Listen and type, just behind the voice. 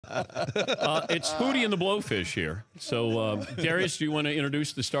It's Hootie and the Blowfish here. So, Darius, do you want to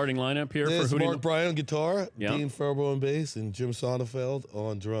introduce the starting lineup here There's for Hootie? Mark Bryan on guitar, Dean Farbo on bass, and Jim Sonnefeld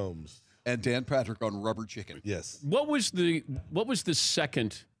on drums. And Dan Patrick on rubber chicken. Yes. What was the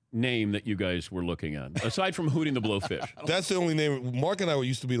second name that you guys were looking at, aside from Hootie and the Blowfish? That's the only name. Mark and I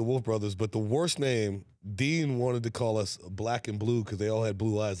used to be the Wolf Brothers, but the worst name, Dean wanted to call us Black and Blue because they all had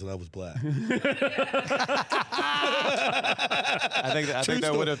blue eyes and I was black. I think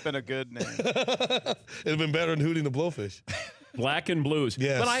that would have been a good name. It'd have been better than Hootie and the Blowfish. Black and Blues.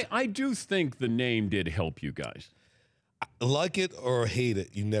 Yes. But I do think the name did help you guys. Like it or hate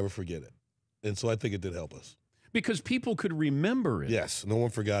it, you never forget it. And so I think it did help us. Because people could remember it. Yes, no one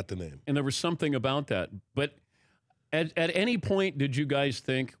forgot the name. And there was something about that. But at any point, did you guys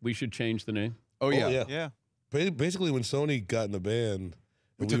think we should change the name? Oh, yeah. Yeah. Basically, when Sony got in the band,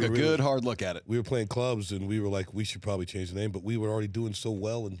 We took a good hard look at it. We were playing clubs, and we were like, we should probably change the name. But we were already doing so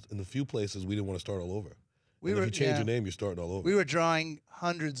well in the few places, we didn't want to start all over. If you change your name, you're starting all over. We were drawing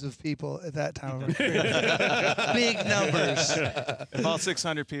hundreds of people at that time. Big numbers. If all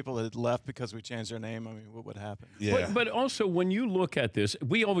 600 people had left because we changed our name, I mean, what would happen? Yeah. But also, when you look at this,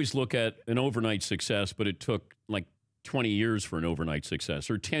 we always look at an overnight success, but it took like 20 years for an overnight success,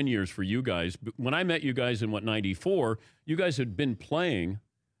 or 10 years for you guys. But when I met you guys in, 94, you guys had been playing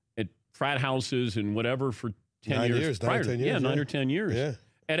at frat houses and whatever for 10 years prior. 9 or 10 years. Yeah, 9 or 10 years. Yeah.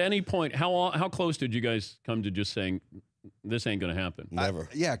 At any point, how close did you guys come to just saying, this ain't going to happen? Never.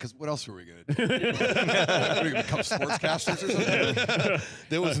 Yeah, because what else were we going to do? Were we going to become sportscasters or something?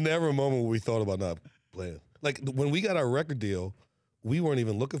 There was never a moment where we thought about not playing. Like, when we got our record deal, we weren't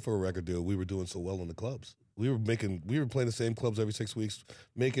even looking for a record deal. We were doing so well in the clubs. We were playing the same clubs every 6 weeks,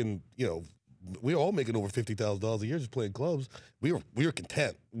 making, we were all making over $50,000 a year just playing clubs. We were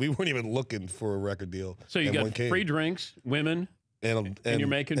content. We weren't even looking for a record deal. So you got free drinks, women, and you're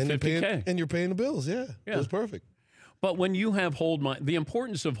making $50K. And you're paying the bills, yeah. It was perfect. But when you have the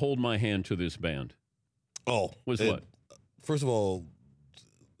importance of Hold My Hand to this band was what? First of all,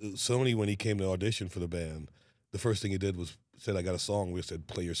 Sony, when he came to audition for the band, the first thing he did was said, I got a song. We said,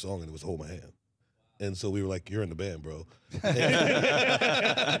 play your song, and it was Hold My Hand. And so we were like, you're in the band, bro.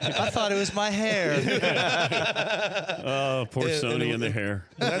 I thought it was my hair. Oh, poor Sony and the hair.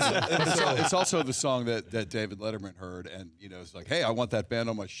 It's also the song that David Letterman heard, and it's like, hey, I want that band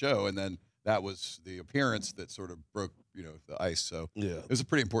on my show, and then that was the appearance that sort of broke the ice. So it was a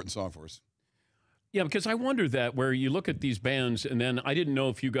pretty important song for us. Yeah, because I wonder that where you look at these bands, and then I didn't know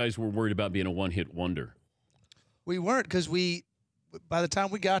if you guys were worried about being a one-hit wonder. We weren't, because by the time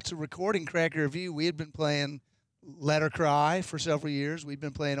we got to recording Cracker Review, we had been playing Let Her Cry for several years. We'd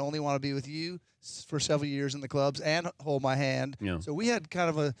been playing Only Want to Be With You for several years in the clubs, and Hold My Hand. Yeah. So we had kind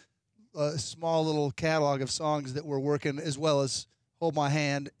of a small little catalog of songs that were working, as well as Hold My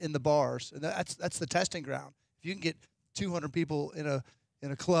Hand in the bars. And that's the testing ground. If you can get 200 people in a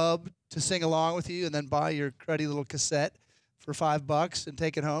club to sing along with you, and then buy your cruddy little cassette for $5 and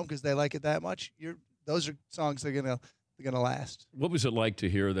take it home because they like it that much, those are songs that are gonna last. What was it like to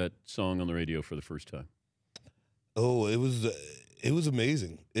hear that song on the radio for the first time? Oh, it was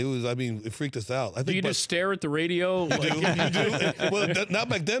amazing. It freaked us out. I think you just stare at the radio? You do. Well, not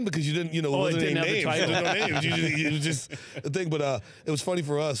back then, because you didn't, it wasn't any names. There was no names. It was just a thing. But it was funny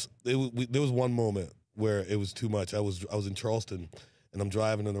for us. There was one moment where it was too much. I was in Charleston, and I'm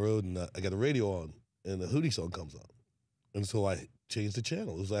driving on the road, and I got the radio on, and the Hootie song comes on. And so I changed the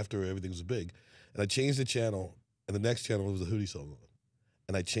channel. It was after everything was big. And I changed the channel, and the next channel was a Hootie song on.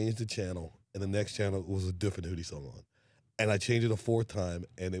 And I changed the channel, and the next channel was a different Hootie song on. And I changed it a fourth time,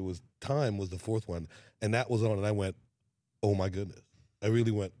 and Time was the fourth one, and that was on, and I went, oh my goodness. I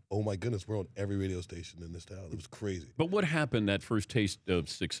really went, oh my goodness, we're on every radio station in this town. It was crazy. But what happened that first taste of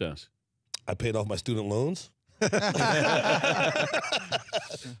success? I paid off my student loans. What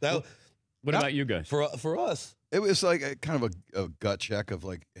about you guys? For us, it was like kind of a gut check of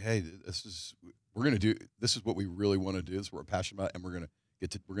like, hey, this is what we really want to do. This is what we're passionate about, and we're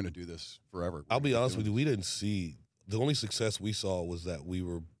gonna do this forever. I'll be honest with you, we didn't see the only success we saw was that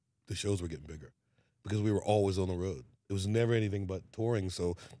the shows were getting bigger because we were always on the road. It was never anything but touring,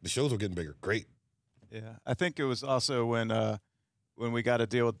 so the shows were getting bigger. Great. Yeah, I think it was also when we got a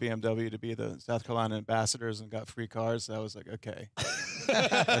deal with BMW to be the South Carolina ambassadors and got free cars. I was like, okay,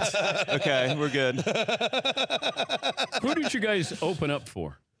 okay, we're good. Who did you guys open up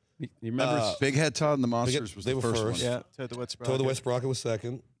for? You remember? Big Head Todd and the Monsters was the first one. Yeah, Toad the Wet Sprocket. Toad the Wet Sprocket was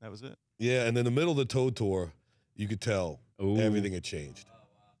second. That was it. Yeah, and in the middle of the Toad tour, you could tell everything had changed.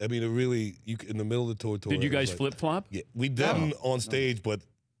 I mean, in the middle of the Toad tour. Did you guys flip-flop? Yeah, we didn't on stage, but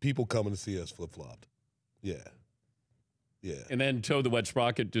people coming to see us flip-flopped. Yeah. Yeah. And then Toe the Wet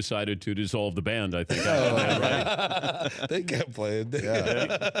Sprocket decided to dissolve the band, I think. Right? They kept playing.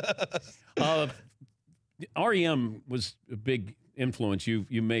 Yeah. R.E.M. was a big influence. You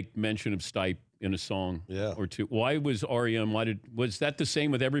make mention of Stipe in a song or two. Why was R.E.M.? Was that the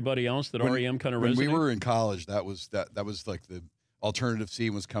same with everybody else that R.E.M. kind of resonated? When we were in college, that was like the alternative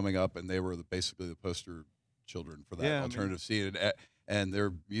scene was coming up, and they were basically the poster children for that alternative scene. And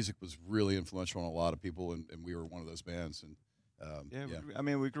their music was really influential on a lot of people, and we were one of those bands. And I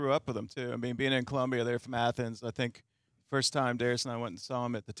mean, we grew up with them too. I mean, being in Columbia, they're from Athens. I think first time Darius and I went and saw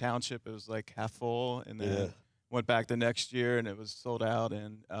them at the Township, it was like half full, and then went back the next year, and it was sold out.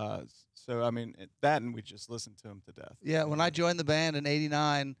 And so, I mean, that, and we just listened to them to death. Yeah, when I joined the band in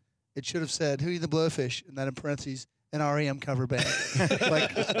 '89, it should have said Hootie the Blowfish, and then in parentheses, an R.E.M. cover band.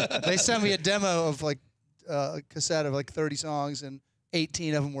 Like, they sent me a demo of like a cassette of like 30 songs, and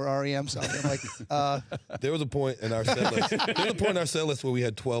 18 of them were R.E.M. songs. I'm like, there was a point in our set list. There was a point in our set list where we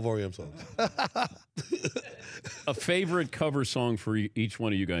had 12 R.E.M. songs. A favorite cover song for each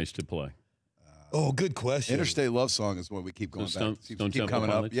one of you guys to play? Oh, good question. Interstate Love Song is what we keep going back. Keep coming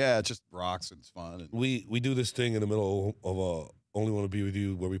up. Yeah, it just rocks and it's fun. And we do this thing in the middle of Only Want to Be With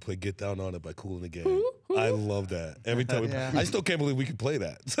You where we play Get Down On It by Kool and the Gang. I love that. Every time I still can't believe we can play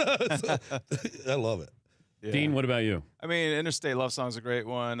that. I love it. Yeah. Dean, what about you? I mean, Interstate Love Song is a great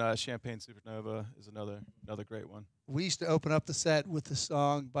one. Champagne Supernova is another great one. We used to open up the set with the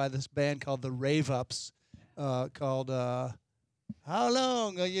song by this band called the Rave Ups, called How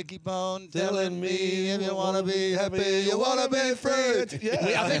Long Will You Keep On Telling Me If You Want to Be Happy, You Want to Be Free?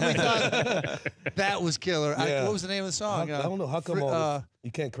 I think we thought that was killer. Yeah. What was the name of the song? I don't know. How come all you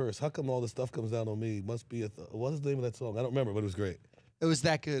can't curse? How come all this stuff comes down on me? Must be what is the name of that song? I don't remember, but it was great. It was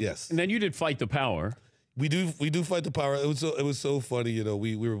that good. Yes. And then you did Fight the Power. We do Fight the Power. It was so funny. You know,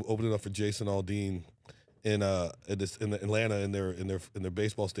 we were opening up for Jason Aldean in Atlanta in their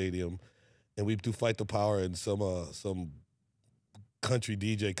baseball stadium, and we do Fight the Power, and some country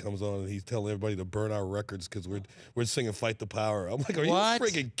DJ comes on and he's telling everybody to burn our records because we're singing Fight the Power. I'm like, are you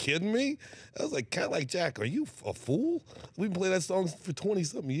freaking kidding me? I was like, kind of like, Jack, are you a fool? We've been playing that song for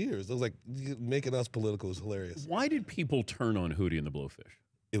 20-something years. I was like, making us political is hilarious. Why did people turn on Hootie and the Blowfish?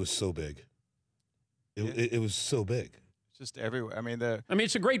 It was so big. It was so big. It's just everywhere. I mean,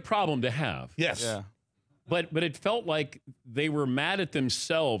 it's a great problem to have. Yes. Yeah. But it felt like they were mad at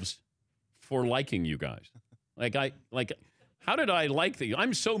themselves for liking you guys. How did I like the?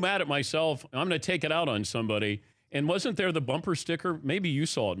 I'm so mad at myself. I'm going to take it out on somebody. And wasn't there the bumper sticker? Maybe you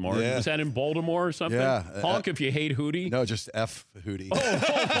saw it, Mark. Yeah. Was that in Baltimore or something? Yeah. Honk if you hate Hootie. No, just F Hootie. Oh,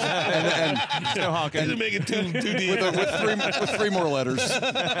 and no honking. Didn't make it too deep. with three more letters.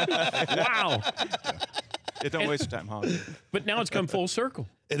 Wow. Yeah, don't waste your time honking. But now it's come full circle.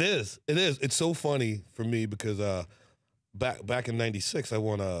 It is. It's so funny for me because back in '96, I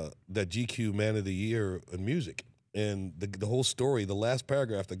won that GQ Man of the Year in music. And the whole story, the last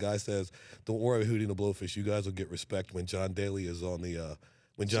paragraph, the guy says, "Don't worry, Hootie and the Blowfish, you guys will get respect when John Daly is on the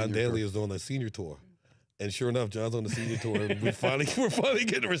senior tour." And sure enough, John's on the senior tour, and we're finally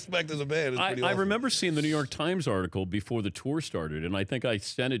getting respect as a band. Awesome. I remember seeing the New York Times article before the tour started, and I think I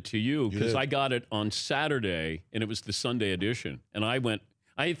sent it to you because I got it on Saturday, and it was the Sunday edition. And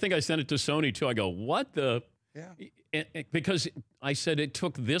I think I sent it to Sony too. I go, what the? Yeah. Because I said it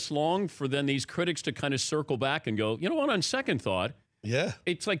took this long for then these critics to kind of circle back and go, you know what, on second thought,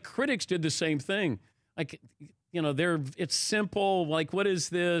 it's like critics did the same thing. Like, you know, it's simple, like, what is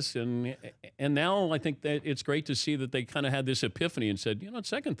this? And now I think that it's great to see that they kind of had this epiphany and said, you know, on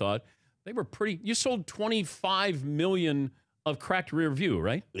second thought, they were you sold 25 million of Cracked Rear View,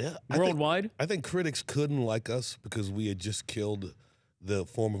 right? Yeah. Worldwide? I think critics couldn't like us because we had just killed the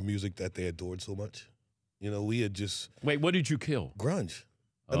form of music that they adored so much. You know, we had just what did you kill? Grunge.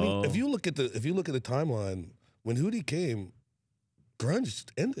 I mean, if you look at the timeline, when Hootie came, grunge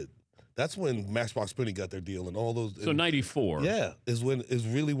ended. That's when Matchbox 20 got their deal and all those. So '94. Yeah, is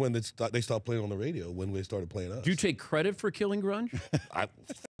really when they stopped playing on the radio when they started playing us. Do you take credit for killing grunge?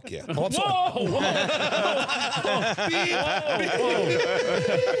 Yeah. Oh, whoa!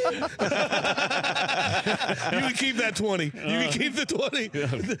 You can keep that 20. You can keep the 20.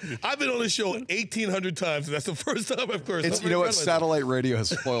 Yeah. I've been on this show 1,800 times, and that's the first time I've cursed. You know what? Satellite radio has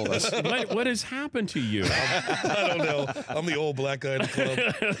spoiled us. What has happened to you? I don't know. I'm the old black guy in the club.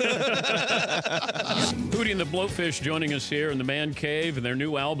 Hootie and the Blowfish joining us here in the Man Cave, and their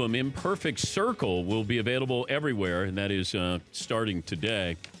new album, Imperfect Circle, will be available everywhere, and that is starting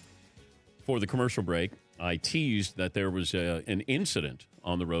today. For the commercial break, I teased that there was an incident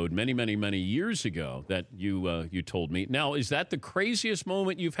on the road many, many, many years ago that you told me. Now, is that the craziest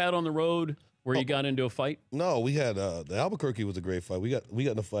moment you've had on the road? where you got into a fight? No, we had the Albuquerque was a great fight. We got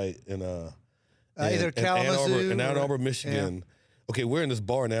in a fight in either Kalamazoo in Ann Arbor, Michigan. Yeah. Okay, we're in this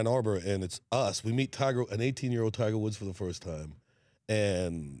bar in Ann Arbor, and it's us. We meet an 18-year-old Tiger Woods for the first time,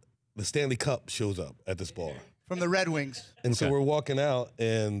 and the Stanley Cup shows up at this bar from the Red Wings. And so we're walking out,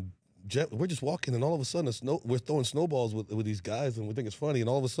 and we're just walking, and all of a sudden, we're throwing snowballs with these guys, and we think it's funny, and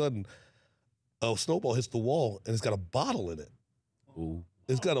all of a sudden, a snowball hits the wall, and it's got a bottle in it. Ooh.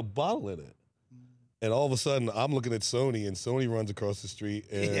 It's got a bottle in it. And all of a sudden, I'm looking at Sony, and Sony runs across the street,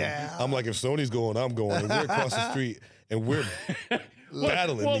 and I'm like, if Sony's going, I'm going. And we're across the street, and we're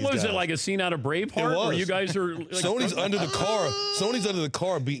battling these What was guys. it, like a scene out of Braveheart where you guys are... Like, Sony's under the car. Sony's under the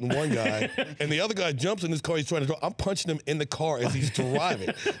car beating one guy, and the other guy jumps in his car. He's trying to drive. I'm punching him in the car as he's driving.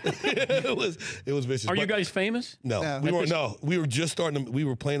 it was vicious. Are you guys famous? No, we weren't. No, we were just starting to, we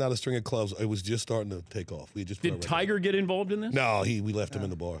were playing out a string of clubs. It was just starting to take off. Did Tiger get involved in this? No, we left him in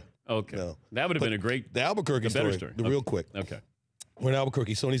the bar. Okay. No. That would have been a great... The Albuquerque story. Real quick. Okay. We're in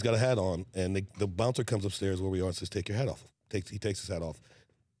Albuquerque. Sony's got a hat on, and the bouncer comes upstairs where we are and says, take your hat off. He takes his hat off.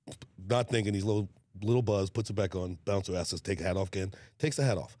 Not thinking, he's little buzz, puts it back on. Bouncer asks us, take the hat off again. Takes the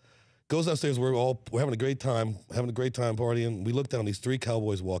hat off. Goes downstairs, we're having a great time partying. We look down, these 3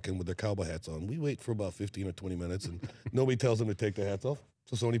 cowboys walk in with their cowboy hats on. We wait for about 15 or 20 minutes, and nobody tells them to take their hats off.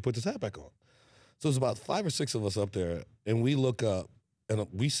 So Sony puts his hat back on. So there's about 5 or 6 of us up there, and we look up, and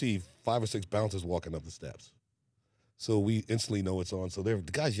we see 5 or 6 bouncers walking up the steps. So we instantly know it's on. So the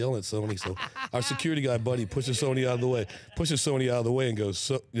guy's yelling at Sony. So our security guy, buddy, pushes Sony out of the way and goes,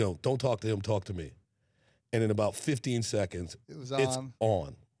 so, don't talk to him, talk to me. And in about 15 seconds, it's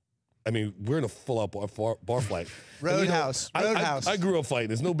on. I mean, we're in a full-out bar fight. Roadhouse. I grew up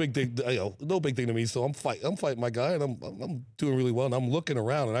fighting. It's no big thing, no big thing to me. So I'm fighting my guy, and I'm doing really well. And I'm looking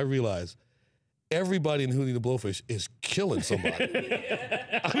around, and I realize everybody in Hootie the Blowfish is killing somebody.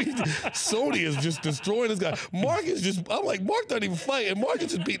 I mean, Sony is just destroying this guy. Mark is just, I'm like, Mark doesn't even fight, and Mark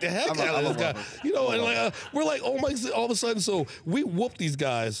is just beat the heck out of this guy. And we're like, oh my, all of a sudden, so we whoop these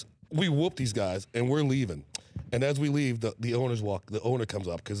guys, and we're leaving. And as we leave, the owner comes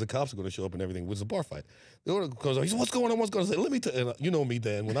up, because the cops are going to show up and everything. It was a bar fight. The owner goes up, he said, what's going on? What's going on? I say, let me tell you, you know me,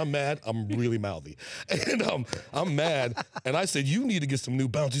 Dan. When I'm mad, I'm really mouthy. And I'm mad, and I said, you need to get some new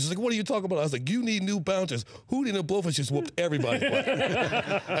bouncers. He's like, what are you talking about? I was like, you need new bouncers. Hootie and the Blowfish just whooped everybody.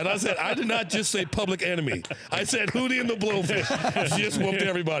 And I said, I did not just say Public Enemy. I said Hootie and the Blowfish just whooped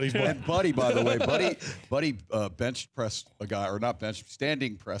everybody's butt. And Buddy, by the way, Buddy bench pressed a guy, or not bench,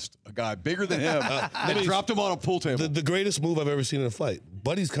 standing pressed a guy bigger than him, and dropped him on a pool table. The greatest move I've ever seen in a fight.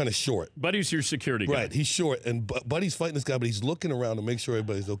 Buddy's kind of short. Buddy's your security guy. Right, he's short, and Buddy's fighting this guy, but he's looking around to make sure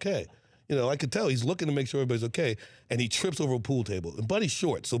everybody's okay. I could tell he's looking to make sure everybody's okay, and he trips over a pool table. And Buddy's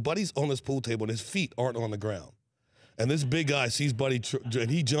short, so Buddy's on this pool table, and his feet aren't on the ground. And this big guy sees Buddy,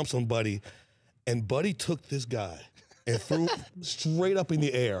 and he jumps on Buddy, and Buddy took this guy and threw straight up in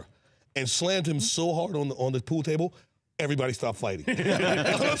the air and slammed him so hard on the pool table, everybody stopped fighting.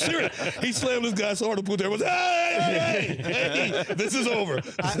 I'm serious. He slammed this guy so hard on the pool table. Hey, this is over.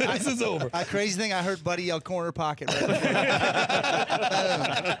 This is over. Crazy thing, I heard Buddy yell corner pocket. The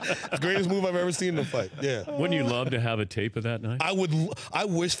greatest move I've ever seen in a fight. Yeah. Wouldn't you love to have a tape of that night? I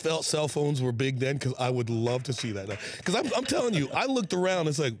wish cell phones were big then, because I would love to see that. Because I'm telling you, I looked around,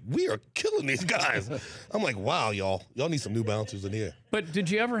 it's like, we are killing these guys. I'm like, wow, y'all need some new bouncers in here. But did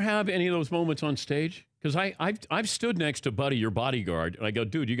you ever have any of those moments on stage? Because I've stood next to Buddy, your bodyguard, and I go,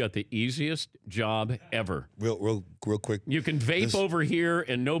 dude, you got the easiest job ever. Real quick. You can vape over here,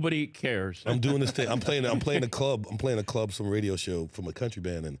 and nobody cares. I'm doing this thing. I'm playing a club, some radio show from a country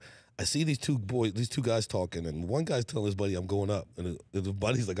band, and I see these two guys talking, and one guy's telling his buddy, I'm going up, and the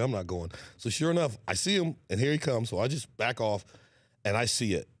buddy's like, I'm not going. So sure enough, I see him, and here he comes. So I just back off, and I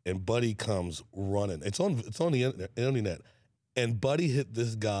see it, and Buddy comes running. It's on the internet, and Buddy hit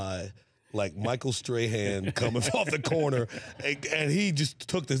this guy like Michael Strahan coming off the corner, and he just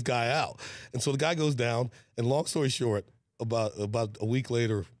took this guy out. And so the guy goes down, and long story short, about a week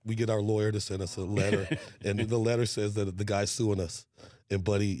later, we get our lawyer to send us a letter, and the letter says that the guy's suing us. And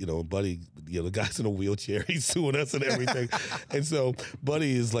Buddy, the guy's in a wheelchair. He's suing us and everything. And so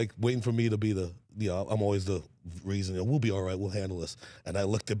Buddy is like waiting for me to be I'm always the reason, we'll be all right, we'll handle this. And I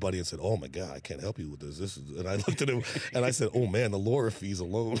looked at Buddy and said, oh my God, I can't help you with this. And I looked at him and I said, oh man, the lawyer fees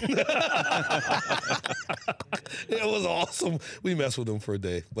alone. It was awesome. We messed with him for a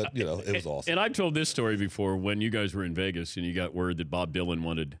day, but it was awesome. And I've told this story before when you guys were in Vegas and you got word that Bob Dylan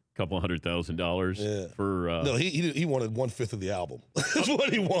wanted a couple $100,000 for. No, he wanted 1/5 of the album. That's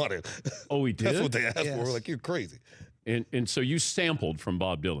what he wanted. Oh, he did? That's what they asked for. We're like, you're crazy. And so you sampled from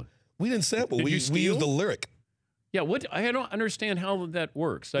Bob Dylan. We didn't sample. We used the lyric. Yeah, what I don't understand how that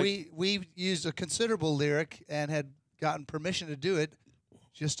works. We used a considerable lyric and had gotten permission to do it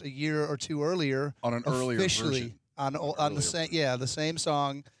just a year or two earlier on an earlier version. on the same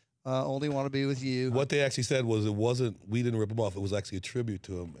song. Only Want to Be With You. What they actually said was we didn't rip them off. It was actually a tribute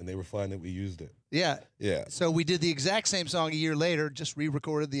to them, and they were fine that we used it. Yeah. Yeah. So we did the exact same song a year later, just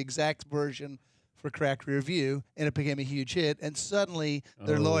re-recorded the exact version for Cracked Rear View, and it became a huge hit. And suddenly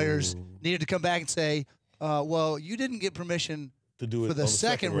their lawyers needed to come back and say, well, you didn't get permission to do it for the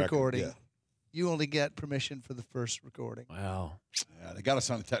second recording. Yeah. You only get permission for the first recording. Wow. Yeah, they got us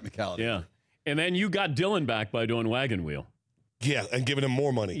on the technicality. Yeah. And then you got Dylan back by doing Wagon Wheel. Yeah, and giving him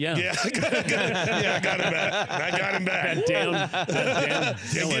more money. Yeah. Yeah, I got him back. I got him back. That damn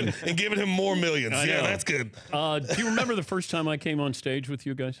Dylan. And giving him more millions. Yeah, that's good. Do you remember the first time I came on stage with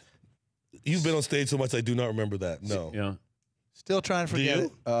you guys? You've been on stage so much, I do not remember that. No. Yeah. Still trying to forget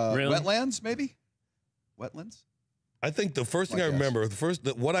it. Really? Wetlands, maybe? Wetlands? I think the first thing I remember,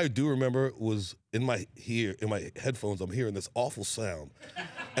 what I do remember was in my headphones, I'm hearing this awful sound.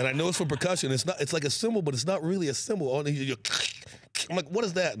 And I know it's for percussion. It's like a cymbal, but it's not really a cymbal. I'm like, what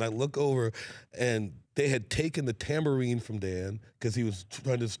is that? And I look over, and they had taken the tambourine from Dan because he was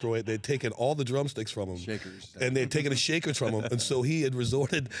trying to destroy it. They had taken all the drumsticks from him. Shakers. And they had taken the shakers from him. And so he had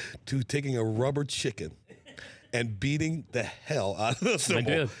resorted to taking a rubber chicken and beating the hell out of the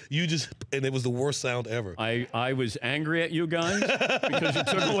cymbal. I did. And it was the worst sound ever. I was angry at you guys because you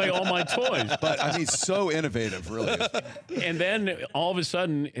took away all my toys. But I mean, so innovative, really. And then all of a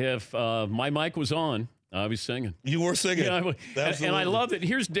sudden, if my mic was on, I was singing. You were singing. Yeah, and I love it.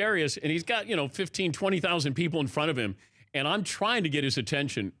 Here's Darius, and he's got 15, 20,000 people in front of him, and I'm trying to get his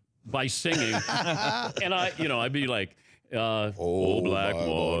attention by singing. And I'd be like, oh, black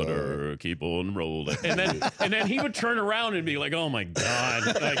water, keep on rolling. And then he would turn around and be like, oh my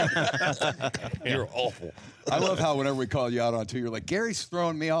God. You're awful. I love how whenever we call you out on tour, you're like, Gary's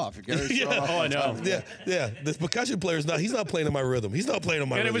throwing me off. Gary's throwing off. Oh, I know. Yeah. The percussion player's he's not playing in my rhythm. He's not playing in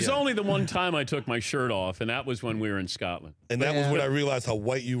my rhythm. And it was only the one time I took my shirt off, and that was when we were in Scotland. And that was when I realized how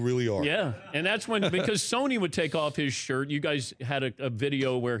white you really are. Yeah. And that's when, because Sony would take off his shirt. You guys had a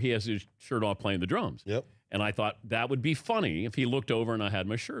video where he has his shirt off playing the drums. Yep. And I thought that would be funny if he looked over and I had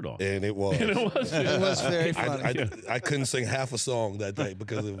my shirt off. And it was. And it was. It was very funny. I couldn't sing half a song that day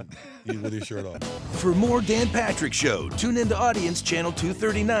because of you with your shirt off. For more Dan Patrick Show, tune into Audience Channel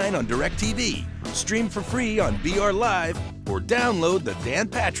 239 on DirecTV. Stream for free on BR Live or download the Dan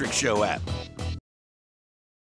Patrick Show app.